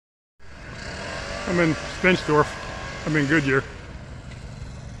I'm in Spinsdorf. I'm in Goodyear.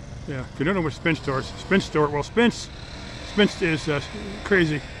 Yeah, if you don't know what Spinsdorf is, Spinsdorf, well, Spins is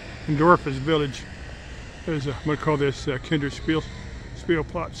crazy, and Dorf is village. There's I'm going to call this spiel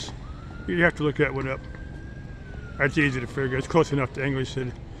platz. You have to look that one up. That's easy to figure. It's close enough to English.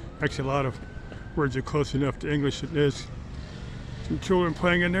 Actually, a lot of words are close enough to English. There's some children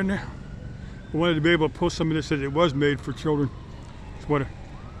playing in there now. I wanted to be able to post something that said it was made for children. I'm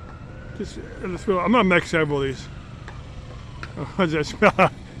gonna make several of these. What does that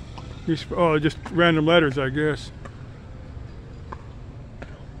spell? Oh, just random letters, I guess.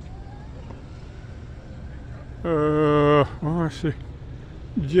 Well, let's see.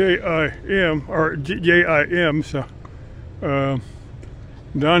 J-I-M, or J-I-M, so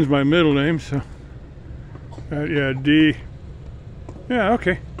Don's my middle name, so yeah, D. Yeah,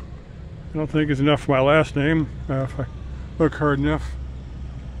 okay. I don't think it's enough for my last name if I look hard enough.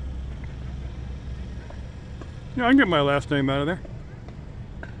 Yeah, I can get my last name out of there.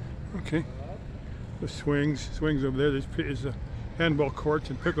 Okay. The swings over there. There's handball courts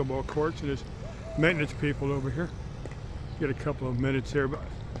and pickleball courts, and there's maintenance people over here. Get a couple of minutes here, but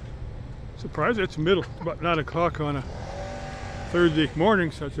surprised it's middle, about 9 o'clock on a Thursday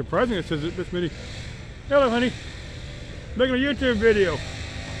morning. So it's surprising it says this many. Hello, honey. Making a YouTube video.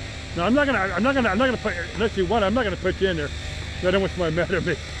 No, I'm not gonna put, unless you want, I'm not gonna put you in there. I don't want somebody mad at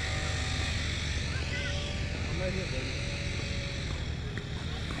me.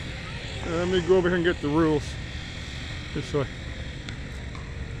 Let me go over here and get the rules. This way.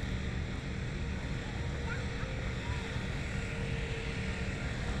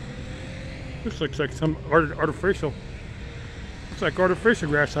 This looks like some artificial. It's like artificial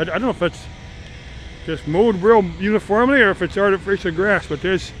grass. I don't know if it's just mowed real uniformly or if it's artificial grass, but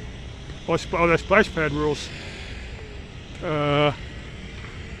there's the splash pad rules.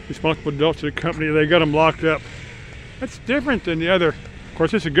 Responsible adults of the company, they got them locked up. That's different than the other. Of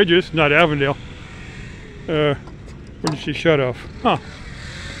course, this is Goodyear, this is not Avondale. Where did she shut off? Huh.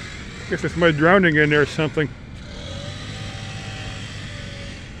 I guess there's somebody drowning in there or something.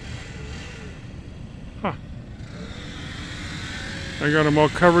 Huh. I got them all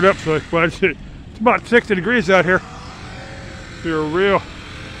covered up, so it's about 60 degrees out here. They're real.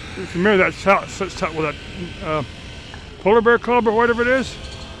 Remember that polar bear club or whatever it is?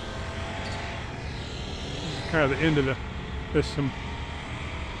 Kind of the end of there's some.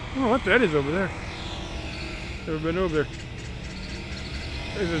 I don't know what that is over there. Never been over there.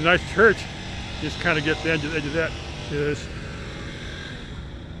 There's a nice church. Just kind of get the edge of that. Yes.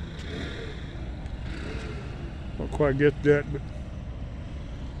 Don't quite get that, but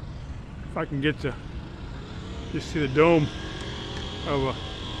if I can get to just see the dome of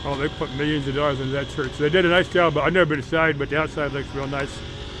oh, they put millions of dollars into that church. They did a nice job, but I've never been inside, but the outside looks real nice.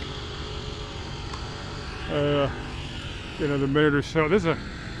 Another minute or so.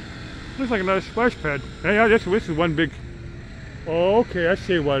 Looks like another splash pad. Hey, this is one big. Oh, okay, I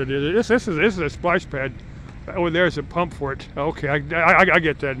see what it is. This is a splash pad. Over there is a pump for it. Okay, I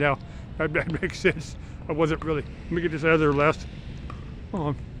get that now. That makes sense. I wasn't really. Let me get this other last.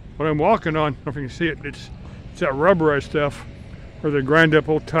 Oh, what I'm walking on. I don't know if you can see it. It's that rubberized stuff where they grind up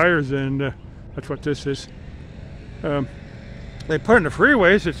old tires, and that's what this is. They put it in the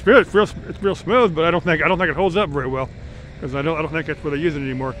freeways. It's real smooth, but I don't think it holds up very well, because I don't think that's where they use it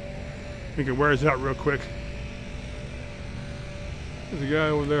anymore. I think it wears out real quick. There's a guy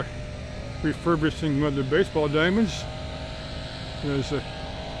over there refurbishing one of the baseball diamonds. There's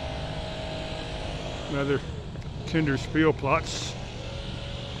another Kinder spiel platz.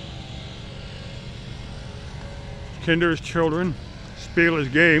 Kinder is children, spiel is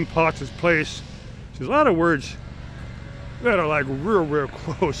game, platz is place. There's a lot of words that are like real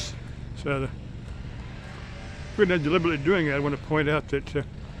close. So we're not deliberately doing that. I want to point out that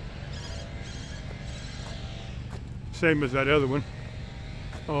same as that other one.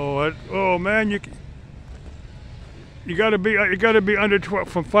 Oh man, you gotta be under 12,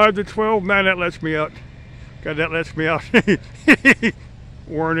 from 5 to 12. Man, that lets me out. God, that lets me out.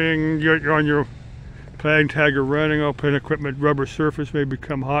 Warning: you're on your playing tag or running. Open equipment, rubber surface may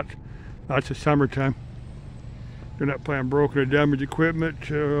become hot. That's the summertime. You're not playing broken or damaged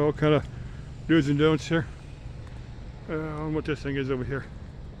equipment. All kind of do's and don'ts here. I don't know what this thing is over here.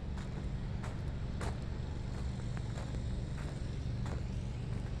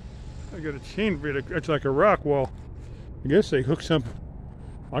 I got a chain for it. It's like a rock wall. I guess they hook something.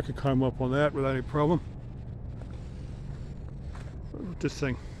 I could climb up on that without any problem. This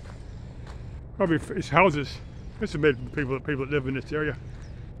thing. Probably it's houses. This is made for people that live in this area.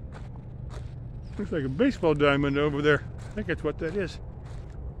 Looks like a baseball diamond over there. I think that's what that is.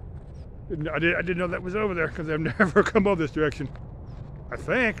 I didn't know that was over there because I've never come over this direction. I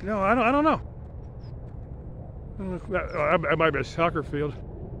think. No, I don't know. That might be a soccer field.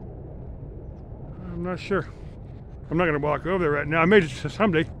 I'm not sure. I'm not going to walk over there right now. I may just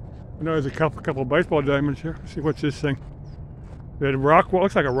someday. I know there's a couple baseball diamonds here. Let's see, what's this thing? That rock wall.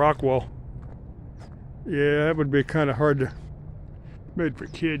 Looks like a rock wall. Yeah, that would be kind of hard to made for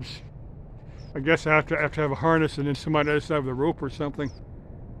kids. I guess I have to have a harness and then somebody else have the rope or something.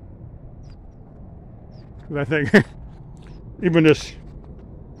 I think even this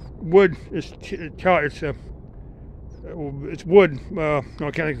wood is it's wood. I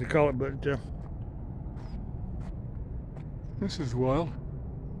can't think to call it, but this is wild.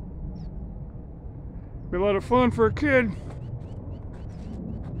 Be a lot of fun for a kid.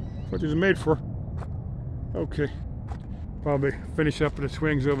 What is it made for? Okay, probably finish up with the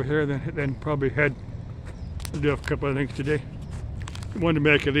swings over here, then probably head to do a couple of things today. I wanted to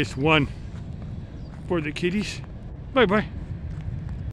make at least one for the kiddies. Bye bye.